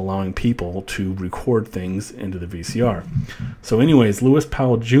favor of allowing people to record things into the VCR. So anyways, Lewis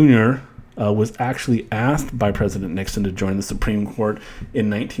Powell Jr. Was actually asked by President Nixon to join the Supreme Court in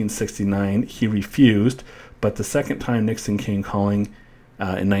 1969. He refused, but the second time Nixon came calling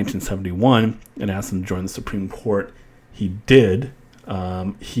in 1971 and asked him to join the Supreme Court, he did.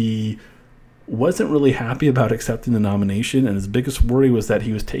 He wasn't really happy about accepting the nomination, and his biggest worry was that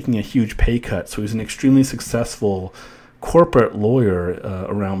he was taking a huge pay cut. So he was an extremely successful corporate lawyer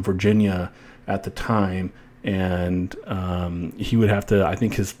around Virginia at the time, and he would have to, I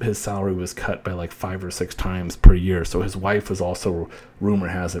think his salary was cut by like 5 or 6 times per year. So his wife was also, rumor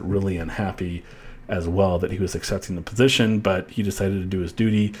has it, really unhappy as well that he was accepting the position, but he decided to do his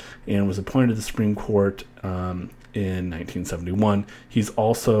duty and was appointed to the Supreme Court in 1971. He's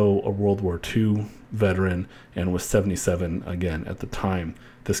also a World War II veteran and was 77 again at the time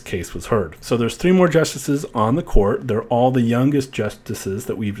this case was heard. So there's 3 more justices on the court. They're all the youngest justices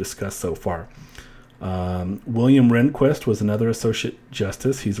that we've discussed so far. William Rehnquist was another associate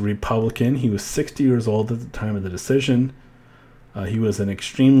justice. He's a Republican. He was 60 years old at the time of the decision. He was an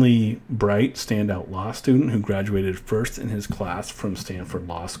extremely bright, standout law student who graduated first in his class from Stanford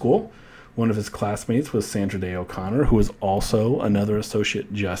Law School. One of his classmates was Sandra Day O'Connor, who was also another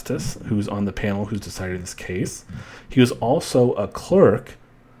associate justice who's on the panel who's decided this case. He was also a clerk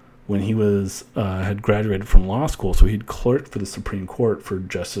when he was had graduated from law school, so he'd clerked for the Supreme Court for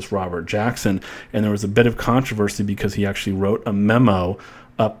Justice Robert Jackson, and there was a bit of controversy because he actually wrote a memo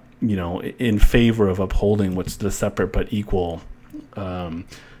up, in favor of upholding what's the separate but equal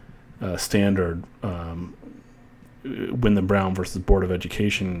standard when the Brown versus Board of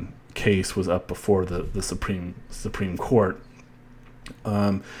Education case was up before the Supreme Court.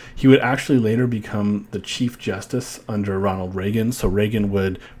 He would actually later become the Chief Justice under Ronald Reagan. So Reagan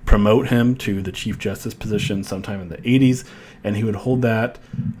would promote him to the Chief Justice position sometime in the 80s, and he would hold that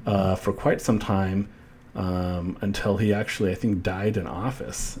for quite some time until he actually, I think, died in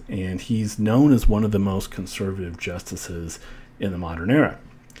office. And he's known as one of the most conservative justices in the modern era.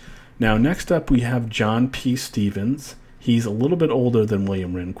 Now, next up, we have John P. Stevens. He's a little bit older than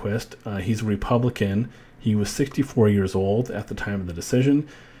William Rehnquist. He's a Republican. He was 64 years old at the time of the decision.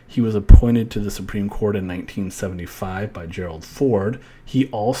 He was appointed to the Supreme Court in 1975 by Gerald Ford. He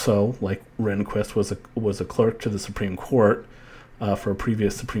also, like Rehnquist, was a clerk to the Supreme Court for a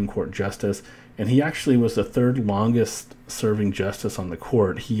previous Supreme Court justice, and he actually was the 3rd longest serving justice on the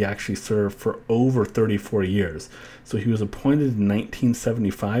court. He actually served for over 34 years. So he was appointed in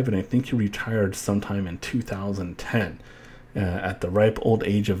 1975, and I think he retired sometime in 2010 at the ripe old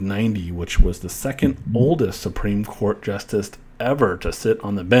age of 90, which was the 2nd oldest Supreme Court justice ever to sit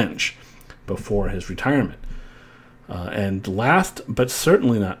on the bench before his retirement. And last, but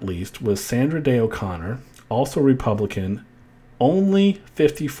certainly not least, was Sandra Day O'Connor, also Republican, only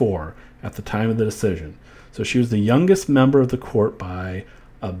 54 at the time of the decision. So she was the youngest member of the court by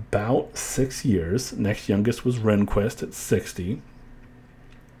about 6 years. Next youngest was Rehnquist at 60.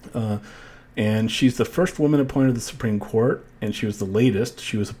 And she's the first woman appointed to the Supreme Court, and she was the latest.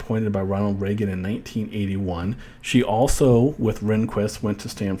 She was appointed by Ronald Reagan in 1981. She also, with Rehnquist, went to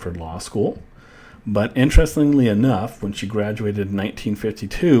Stanford Law School. But interestingly enough, when she graduated in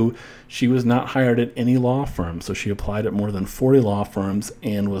 1952, she was not hired at any law firm. So she applied at more than 40 law firms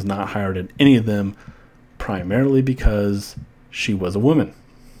and was not hired at any of them, primarily because she was a woman.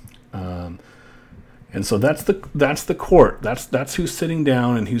 And so that's the court. That's who's sitting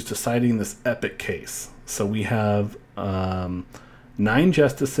down and who's deciding this epic case. So we have 9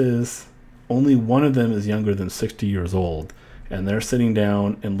 justices. Only one of them is younger than 60 years old, and they're sitting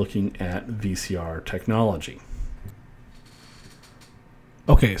down and looking at VCR technology.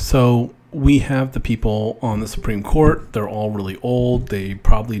 Okay, so we have the people on the Supreme Court. They're all really old. They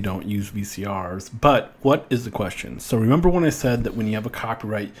probably don't use VCRs. But what is the question? So remember when I said that when you have a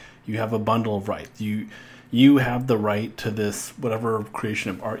copyright, you have a bundle of rights. You have the right to this, whatever creation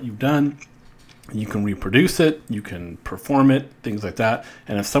of art you've done. You can reproduce it, you can perform it, things like that.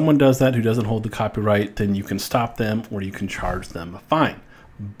 And if someone does that who doesn't hold the copyright, then you can stop them or you can charge them a fine.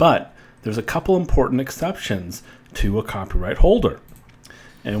 But there's a couple important exceptions to a copyright holder.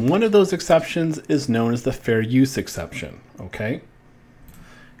 And one of those exceptions is known as the fair use exception, okay?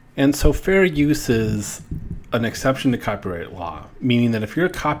 And so fair use is an exception to copyright law, meaning that if you're a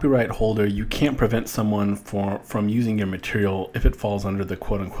copyright holder, you can't prevent someone from using your material if it falls under the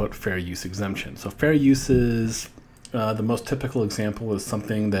quote-unquote fair use exemption. So fair use is, the most typical example is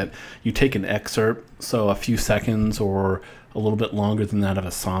something that you take an excerpt, so a few seconds or a little bit longer than that of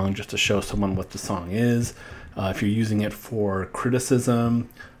a song, just to show someone what the song is. If you're using it for criticism,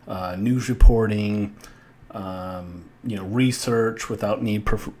 news reporting, research without need,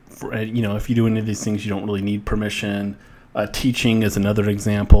 if you do any of these things, you don't really need permission. Teaching is another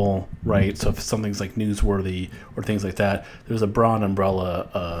example, right? So if something's like newsworthy or things like that, there's a broad umbrella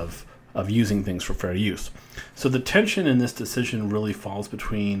of using things for fair use. So the tension in this decision really falls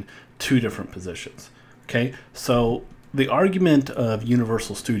between two different positions. Okay, so the argument of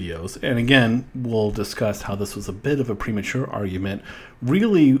Universal Studios, and again, we'll discuss how this was a bit of a premature argument,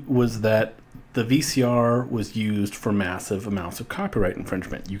 really was that the VCR was used for massive amounts of copyright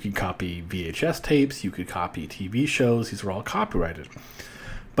infringement. You could copy VHS tapes, you could copy TV shows, these were all copyrighted.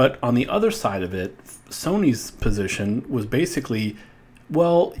 But on the other side of it, Sony's position was basically,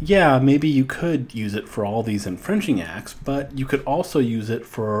 well, yeah, maybe you could use it for all these infringing acts, but you could also use it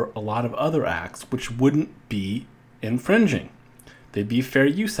for a lot of other acts which wouldn't be infringing. They'd be fair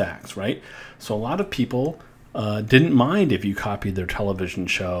use acts, right? So a lot of people didn't mind if you copied their television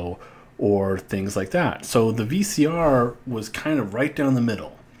show or things like that. So the VCR was kind of right down the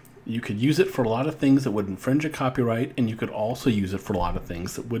middle. You could use it for a lot of things that would infringe a copyright, and you could also use it for a lot of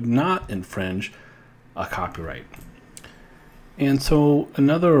things that would not infringe a copyright. And so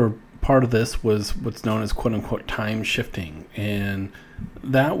another part of this was what's known as quote-unquote time shifting, and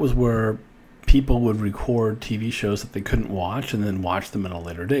that was where people would record TV shows that they couldn't watch and then watch them at a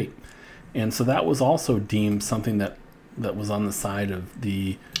later date. And so that was also deemed something that was on the side of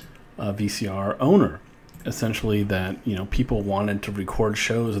the VCR owner, essentially, that people wanted to record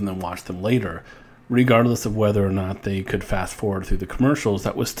shows and then watch them later, regardless of whether or not they could fast forward through the commercials.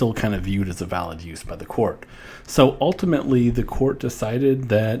 That was still kind of viewed as a valid use by the court. So ultimately, the court decided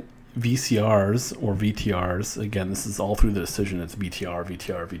that VCRs or VTRs, again, this is all through the decision, it's VTR,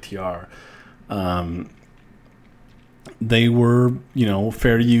 VTR, VTR, they were,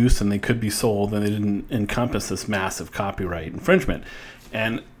 fair use and they could be sold, and they didn't encompass this massive copyright infringement.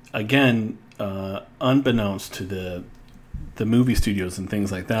 And again, unbeknownst to the movie studios and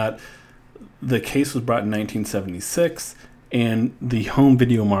things like that, the case was brought in 1976, and the home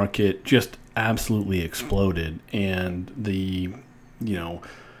video market just absolutely exploded. And the,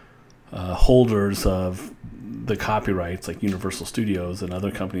 holders of the copyrights, like Universal Studios and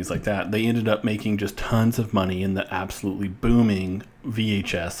other companies like that, they ended up making just tons of money in the absolutely booming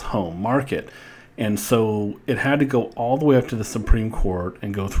VHS home market. And so it had to go all the way up to the Supreme Court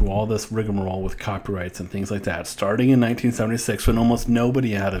and go through all this rigmarole with copyrights and things like that, starting in 1976 when almost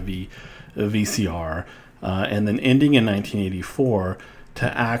nobody had a VCR, and then ending in 1984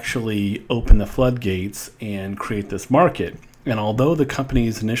 to actually open the floodgates and create this market. And although the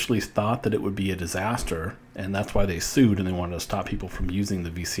companies initially thought that it would be a disaster, and that's why they sued and they wanted to stop people from using the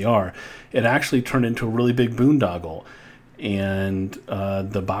VCR, it actually turned into a really big boondoggle. And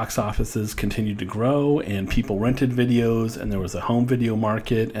the box offices continued to grow, and people rented videos, and there was a home video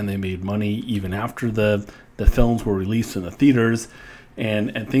market, and they made money even after the films were released in the theaters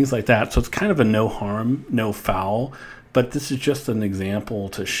and things like that. So it's kind of a no harm, no foul, but this is just an example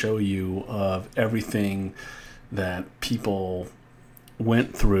to show you of everything that people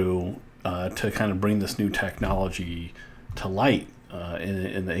went through to kind of bring this new technology to light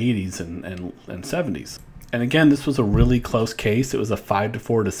in the 80s and 70s. And again, this was a really close case. It was a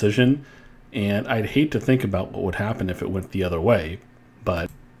 5-4 decision, and I'd hate to think about what would happen if it went the other way,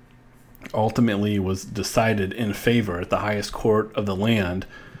 but ultimately was decided in favor at the highest court of the land,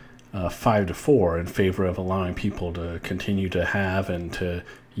 5-4, in favor of allowing people to continue to have and to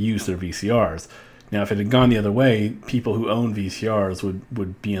use their VCRs. Now, if it had gone the other way, people who own VCRs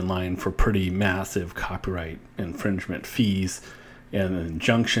would be in line for pretty massive copyright infringement fees and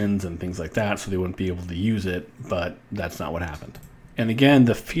injunctions and things like that, so they wouldn't be able to use it, but that's not what happened. And again,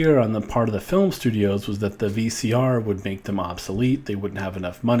 the fear on the part of the film studios was that the VCR would make them obsolete, they wouldn't have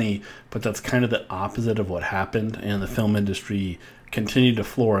enough money, but that's kind of the opposite of what happened, and the film industry continued to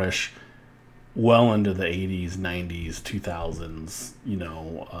flourish well into the 80s, 90s, 2000s,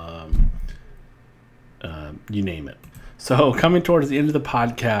 you name it. So coming towards the end of the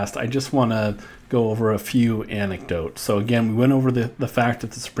podcast, I just want to go over a few anecdotes. So again, we went over the fact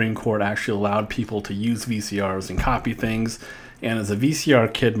that the Supreme Court actually allowed people to use VCRs and copy things. And as a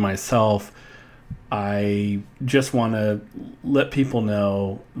VCR kid myself, I just want to let people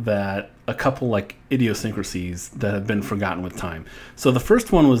know that a couple like idiosyncrasies that have been forgotten with time. So the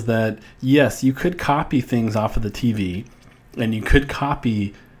first one was that, yes, you could copy things off of the TV and you could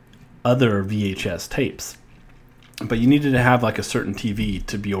copy other VHS tapes, but you needed to have like a certain TV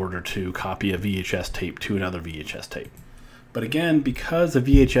to be ordered to copy a VHS tape to another VHS tape. But again, because a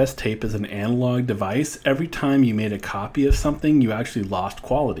VHS tape is an analog device, every time you made a copy of something, you actually lost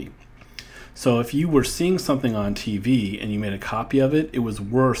quality. So if you were seeing something on TV and you made a copy of it, it was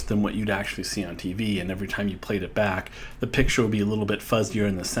worse than what you'd actually see on TV. And every time you played it back, the picture would be a little bit fuzzier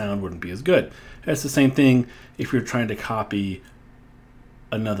and the sound wouldn't be as good. It's the same thing if you're trying to copy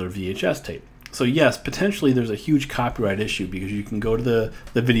another VHS tape. So yes, potentially there's a huge copyright issue because you can go to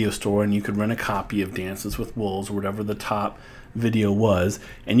the video store and you could rent a copy of Dances with Wolves or whatever the top video was,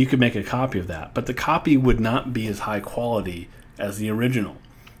 and you could make a copy of that. But the copy would not be as high quality as the original.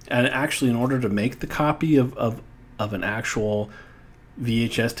 And actually, in order to make the copy of an actual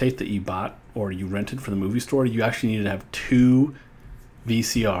VHS tape that you bought or you rented for the movie store, you actually needed to have 2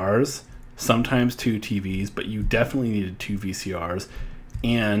 VCRs, sometimes 2 TVs, but you definitely needed 2 VCRs,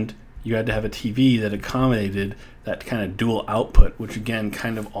 and you had to have a TV that accommodated that kind of dual output, which again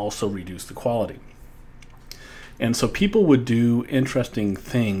kind of also reduced the quality. And so people would do interesting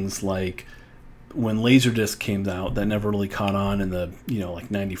things like when Laserdisc came out that never really caught on in the,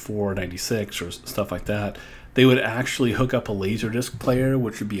 like 94, 96 or stuff like that, they would actually hook up a Laserdisc player,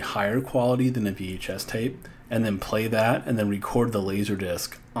 which would be higher quality than a VHS tape, and then play that and then record the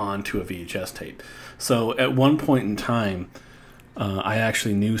Laserdisc onto a VHS tape. So at one point in time, I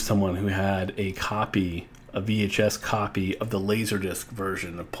actually knew someone who had a VHS copy of the Laserdisc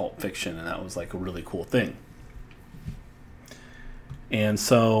version of Pulp Fiction, and that was like a really cool thing. And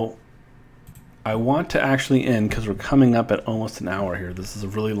so I want to actually end, because we're coming up at almost an hour here. This is a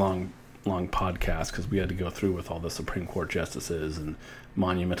really long podcast because we had to go through with all the Supreme Court justices and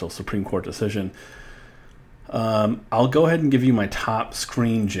monumental Supreme Court decision. I'll go ahead and give you my top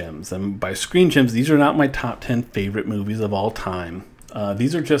screen gems. And by screen gems, these are not my top 10 favorite movies of all time.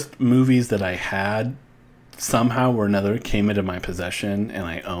 These are just movies that I had somehow or another came into my possession and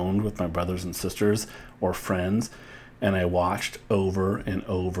I owned with my brothers and sisters or friends, and I watched over and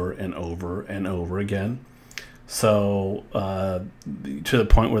over and over and over again. So to the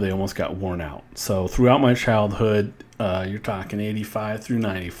point where they almost got worn out. So throughout my childhood, you're talking 85 through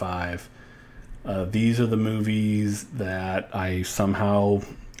 95, these are the movies that I somehow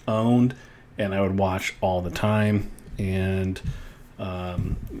owned and I would watch all the time. And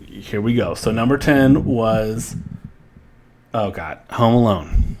here we go. So number 10 was, Home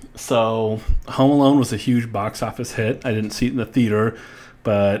Alone. So Home Alone was a huge box office hit. I didn't see it in the theater,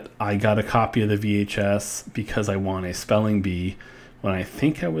 but I got a copy of the VHS because I won a spelling bee when I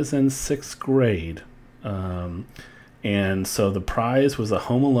think I was in 6th grade. And so the prize was a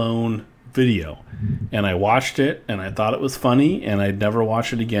Home Alone video, and I watched it and I thought it was funny, and I'd never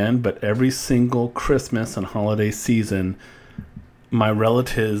watch it again. But every single Christmas and holiday season, my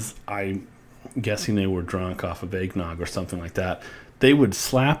relatives, I'm guessing they were drunk off of eggnog or something like that, they would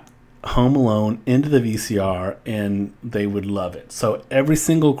slap Home Alone into the VCR and they would love it. So every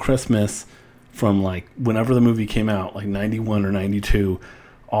single Christmas from like whenever the movie came out, like 91 or 92,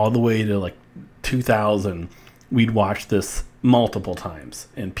 all the way to like 2000, we'd watch this multiple times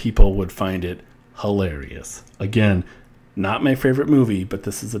and people would find it hilarious. Again, not my favorite movie, but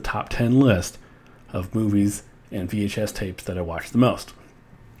this is a top 10 list of movies and VHS tapes that I watched the most.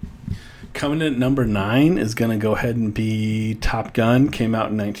 Coming in at number 9 is going to go ahead and be Top Gun. Came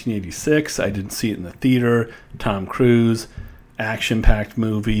out in 1986. I didn't see it in the theater. Tom Cruise, action-packed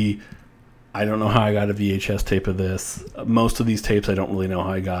movie. I don't know how I got a VHS tape of this. Most of these tapes I don't really know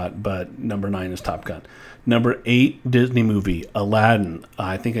how I got, but number 9 is Top Gun. Number 8, Disney movie, Aladdin.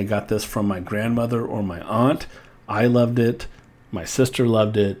 I think I got this from my grandmother or my aunt. I loved it. My sister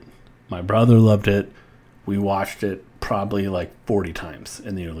loved it. My brother loved it. We watched it probably like 40 times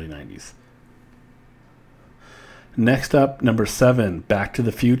in the early 90s. Next up, number 7, Back to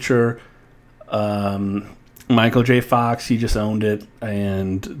the Future. Michael J. Fox, he just owned it,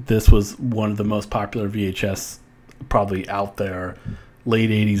 and this was one of the most popular VHS probably out there. Late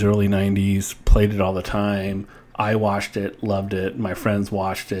 80s, early 90s, played it all the time. I watched it, loved it. My friends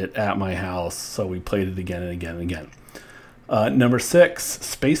watched it at my house, so we played it again and again and again. Number 6,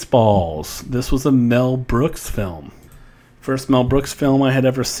 Spaceballs. This was a Mel Brooks film. First Mel Brooks film I had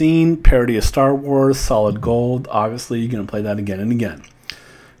ever seen, parody of Star Wars, solid gold. Obviously, you're going to play that again and again.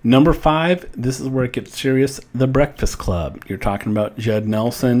 Number 5, this is where it gets serious, The Breakfast Club. You're talking about Judd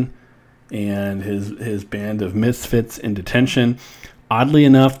Nelson and his band of misfits in detention. Oddly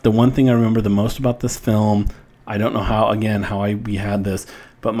enough, the one thing I remember the most about this film, I don't know how we had this,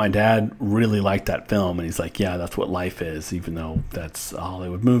 but my dad really liked that film, and he's like, yeah, that's what life is, even though that's a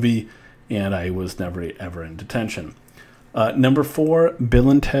Hollywood movie, and I was never ever in detention. Number 4,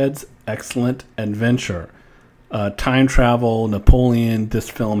 Bill and Ted's Excellent Adventure. Time travel, Napoleon, this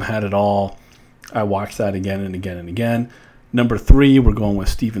film had it all. I watched that again and again and again. Number 3, we're going with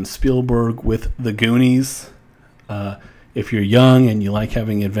Steven Spielberg with The Goonies. If you're young and you like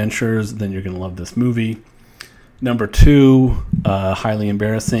having adventures, then you're going to love this movie. Number 2, highly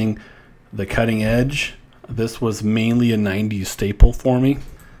embarrassing, The Cutting Edge. This was mainly a 90s staple for me.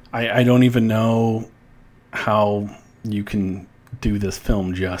 I don't even know how you can do this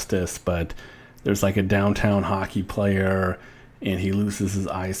film justice, but there's like a downtown hockey player, and he loses his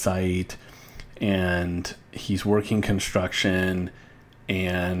eyesight, and he's working construction,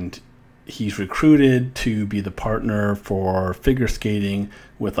 and he's recruited to be the partner for figure skating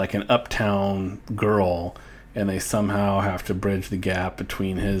with like an uptown girl, and they somehow have to bridge the gap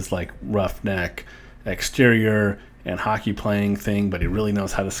between his like roughneck exterior and hockey playing thing, but he really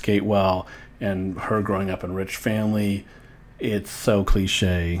knows how to skate well, and her growing up in a rich family. It's so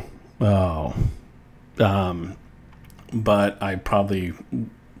cliche. But I probably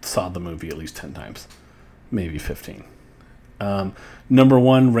saw the movie at least 10 times, maybe 15. Number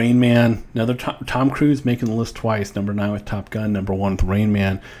 1, Rain Man. Another Tom Cruise making the list twice. Number 9 with Top Gun. Number 1 with Rain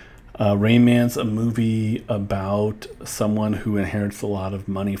Man. Rain Man's a movie about someone who inherits a lot of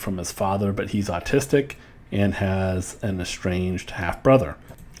money from his father, but he's autistic and has an estranged half-brother.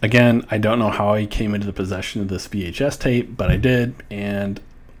 Again, I don't know how I came into the possession of this VHS tape, but I did, and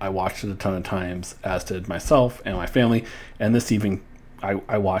I watched it a ton of times, as did myself and my family, and this even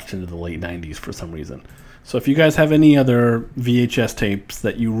I watched into the late 90s for some reason. So if you guys have any other VHS tapes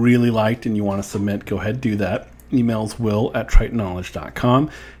that you really liked and you want to submit, go ahead and do that. Emails will@tritonknowledge.com.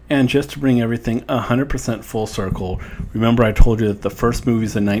 And just to bring everything 100% full circle, remember I told you that the first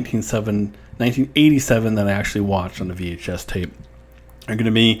movies in 1987 that I actually watched on the VHS tape are going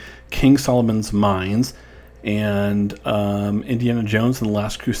to be King Solomon's Mines and Indiana Jones and the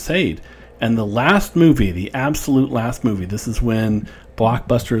Last Crusade. And the last movie, the absolute last movie, this is when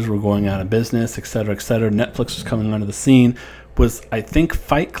blockbusters were going out of business, etc., etc. Netflix was coming onto the scene, was, I think,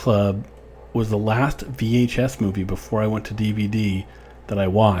 Fight Club was the last VHS movie before I went to DVD that I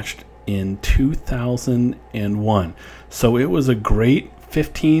watched in 2001. So it was a great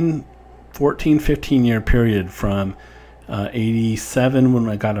 15 year period from 87 when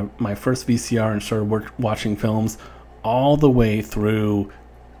I got my first VCR and started watching films, all the way through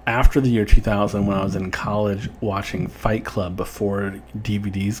after the year 2000 when I was in college watching Fight Club before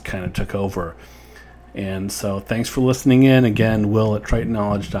DVDs kind of took over. And so thanks for listening in. Again,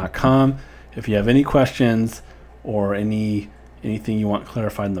 will@tritonknowledge.com. If you have any questions or anything you want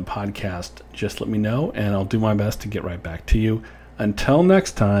clarified in the podcast, just let me know, and I'll do my best to get right back to you. Until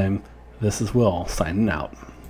next time, this is Will signing out.